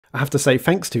I have to say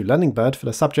thanks to Learning Bird for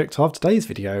the subject of today's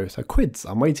video. So Quids,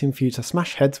 I'm waiting for you to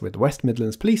smash heads with the West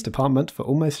Midlands Police Department for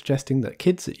almost suggesting that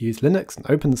kids that use Linux and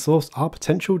open source are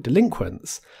potential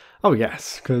delinquents. Oh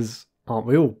yes, because aren't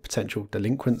we all potential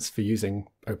delinquents for using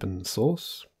open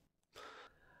source?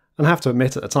 And I have to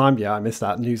admit at the time, yeah, I missed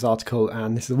that news article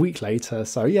and this is a week later,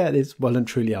 so yeah, it is well and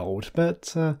truly old,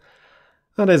 but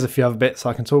there's a few other bits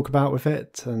I can talk about with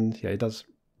it, and yeah, it does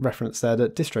reference there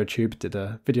that DistroTube did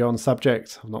a video on the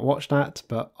subject. I've not watched that,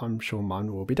 but I'm sure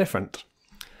mine will be different.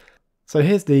 So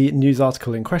here's the news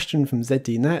article in question from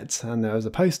ZDNet, and there was a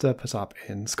poster put up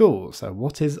in school. So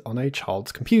what is on a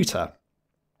child's computer?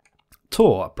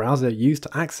 Tor, a browser used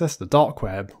to access the dark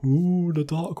web. Ooh, the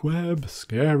dark web,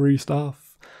 scary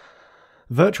stuff.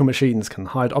 Virtual machines can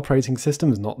hide operating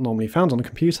systems not normally found on a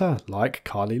computer, like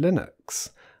Kali Linux.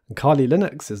 And Kali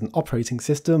Linux is an operating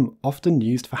system often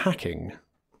used for hacking.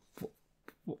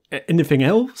 Anything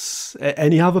else?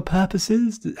 Any other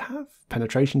purposes that have?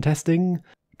 Penetration testing?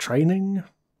 Training?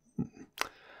 A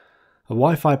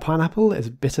Wi-Fi pineapple is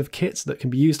a bit of kit that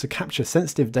can be used to capture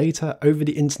sensitive data over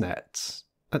the internet.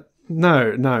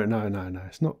 No.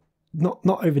 It's not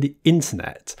over the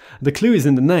internet. The clue is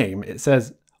in the name. It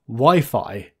says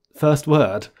Wi-Fi, first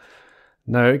word.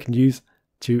 No, it can use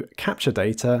to capture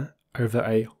data over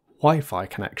a Wi-Fi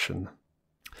connection.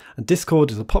 And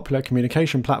Discord is a popular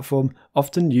communication platform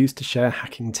often used to share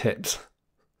hacking tips.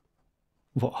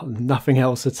 What? Nothing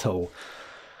else at all.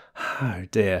 Oh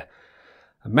dear.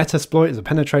 A Metasploit is a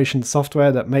penetration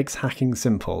software that makes hacking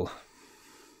simple.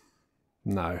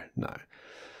 No.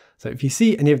 So if you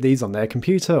see any of these on their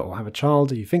computer or have a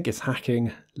child you think is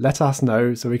hacking, let us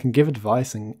know so we can give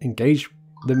advice and engage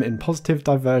them in positive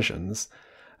diversions.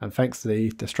 And thanks to the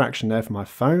distraction there for my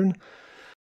phone.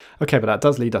 Okay, but that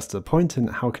does lead us to the point in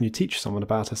how can you teach someone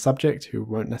about a subject who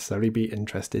won't necessarily be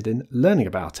interested in learning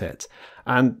about it?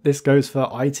 And this goes for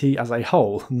IT as a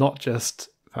whole, not just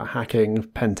for hacking,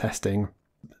 pen testing.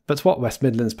 But what West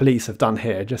Midlands Police have done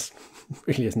here just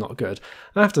really is not good.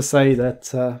 I have to say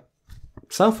that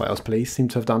South Wales Police seem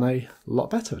to have done a lot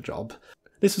better job.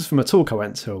 This was from a talk I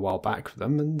went to a while back with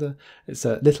them, and it's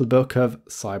a little book of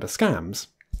cyber scams.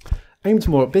 Aimed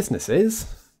more at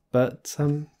businesses, but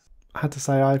I had to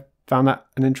say I found that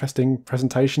an interesting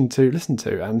presentation to listen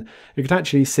to, and you could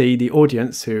actually see the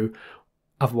audience who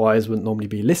otherwise wouldn't normally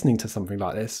be listening to something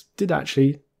like this did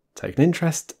actually take an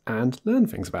interest and learn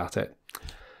things about it.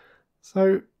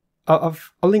 So I'll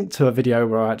link to a video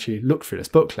where I actually looked through this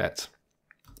booklet.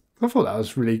 I thought that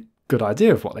was a really good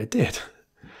idea of what they did.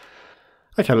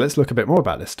 Okay, let's look a bit more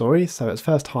about this story. So it's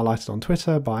first highlighted on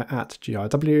Twitter by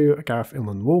 @GIW Gareth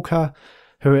Ilman Walker,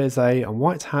 who is a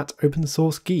white hat open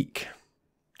source geek.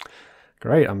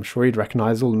 Great, I'm sure he'd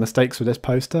recognise all the mistakes with this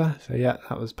poster. So yeah,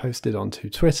 that was posted onto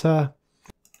Twitter.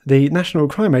 The National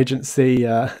Crime Agency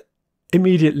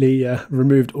immediately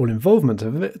removed all involvement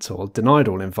of it, or denied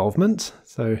all involvement.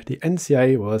 So the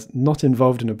NCA was not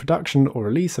involved in the production or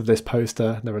release of this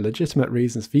poster. There are legitimate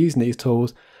reasons for using these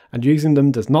tools, and using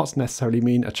them does not necessarily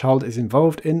mean a child is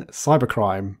involved in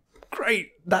cybercrime.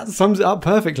 Great, that sums it up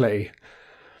perfectly.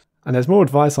 And there's more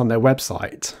advice on their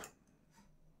website.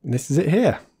 And this is it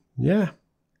here. Yeah.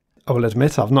 I will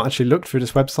admit I've not actually looked through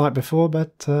this website before,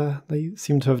 but they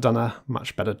seem to have done a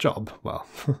much better job. Well,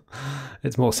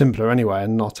 it's more simpler anyway,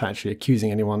 and not actually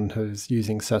accusing anyone who's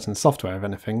using certain software of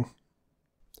anything.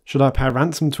 Should I pay a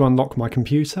ransom to unlock my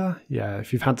computer? Yeah,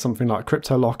 if you've had something like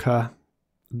CryptoLocker,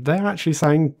 they're actually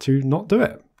saying to not do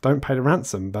it. Don't pay the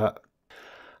ransom, but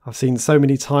I've seen so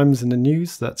many times in the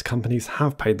news that companies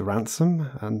have paid the ransom,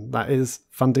 and that is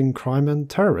funding crime and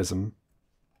terrorism.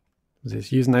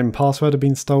 His username and password have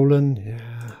been stolen.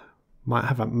 Yeah, might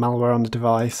have a malware on the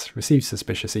device, received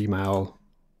suspicious email,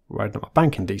 worried that my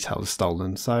banking details are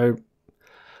stolen. So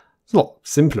it's a lot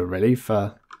simpler really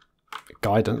for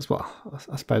guidance. Well,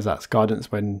 I suppose that's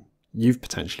guidance when you've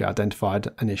potentially identified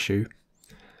an issue.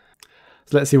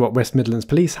 So let's see what West Midlands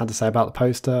Police had to say about the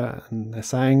poster, and they're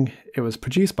saying it was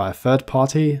produced by a third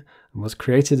party and was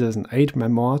created as an aid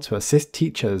memoir to assist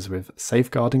teachers with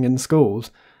safeguarding in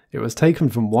schools. It was taken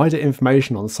from wider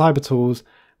information on cyber tools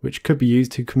which could be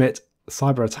used to commit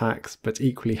cyber attacks but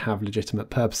equally have legitimate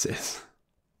purposes.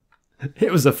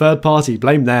 It was a third party,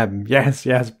 blame them. Yes,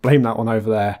 blame that one over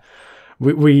there.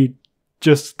 We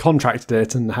just contracted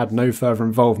it and had no further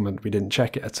involvement. We didn't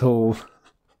check it at all.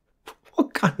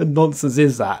 What kind of nonsense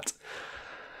is that?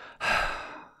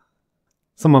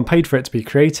 Someone paid for it to be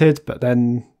created, but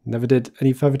then never did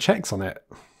any further checks on it.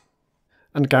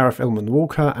 And Gareth Ilman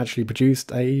Walker actually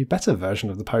produced a better version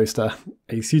of the poster,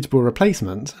 a suitable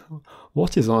replacement.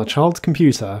 What is on a child's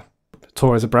computer?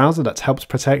 Tor is a browser that helps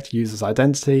protect users'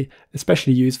 identity,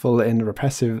 especially useful in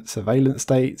repressive surveillance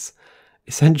states.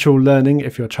 Essential learning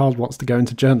if your child wants to go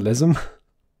into journalism.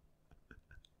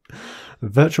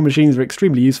 Virtual machines are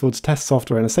extremely useful to test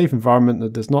software in a safe environment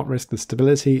that does not risk the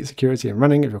stability, security and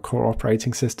running of your core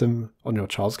operating system on your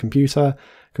child's computer.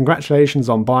 Congratulations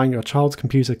on buying your child's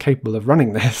computer capable of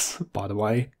running this, by the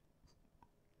way.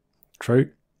 True.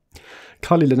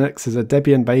 Kali Linux is a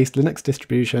Debian-based Linux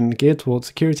distribution geared towards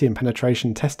security and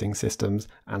penetration testing systems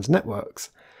and networks.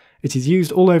 It is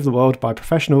used all over the world by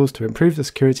professionals to improve the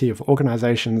security of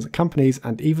organisations, companies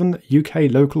and even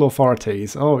UK local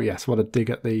authorities. Oh yes, what a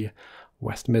dig at the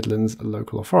West Midlands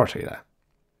local authority there.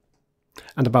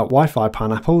 And about Wi-Fi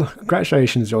Pineapple,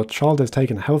 congratulations, your child has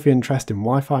taken a healthy interest in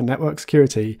Wi-Fi network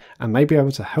security and may be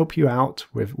able to help you out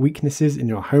with weaknesses in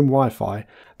your home Wi-Fi.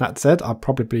 That said, I'd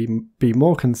probably be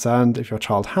more concerned if your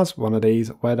child has one of these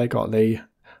where they got the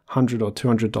 $100 or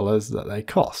 $200 that they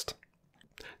cost.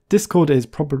 Discord is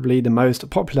probably the most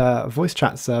popular voice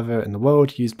chat server in the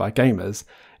world used by gamers.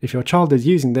 If your child is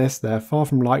using this, they're far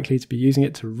from likely to be using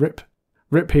it to rip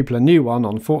people a new one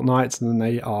on Fortnite than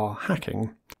they are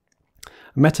hacking.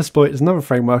 Metasploit is another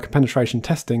framework of penetration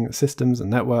testing systems and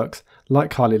networks.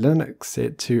 Like Kali Linux,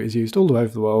 it too is used all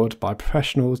over the world by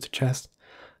professionals to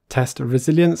test the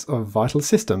resilience of vital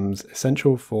systems,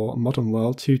 essential for a modern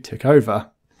world to tick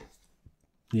over.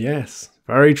 Yes,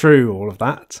 very true, all of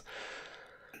that.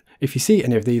 If you see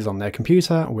any of these on their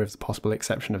computer, with the possible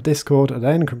exception of Discord,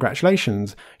 then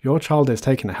congratulations, your child has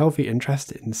taken a healthy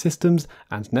interest in systems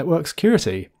and network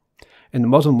security. In the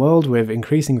modern world, with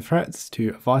increasing threats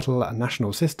to vital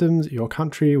national systems, your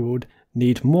country would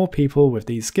need more people with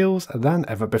these skills than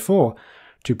ever before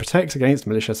to protect against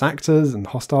malicious actors and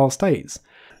hostile states.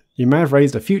 You may have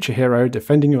raised a future hero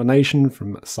defending your nation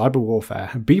from cyber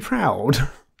warfare. Be proud!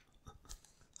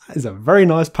 That is a very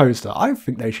nice poster. I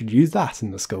think they should use that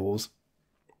in the schools.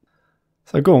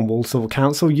 So go on, Walsall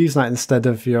Council, use that instead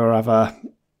of your other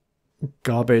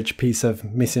garbage piece of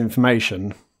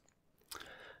misinformation.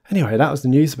 Anyway, that was the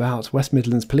news about West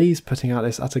Midlands Police putting out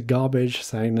this utter garbage,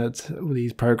 saying that all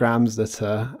these programmes that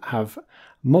have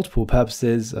multiple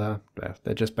purposes,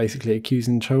 they're just basically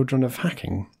accusing children of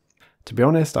hacking. To be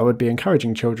honest, I would be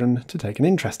encouraging children to take an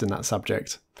interest in that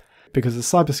subject, because the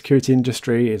cybersecurity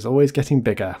industry is always getting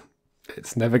bigger.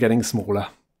 It's never getting smaller.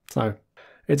 So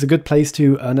it's a good place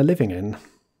to earn a living in.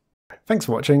 Thanks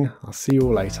for watching. I'll see you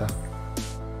all later.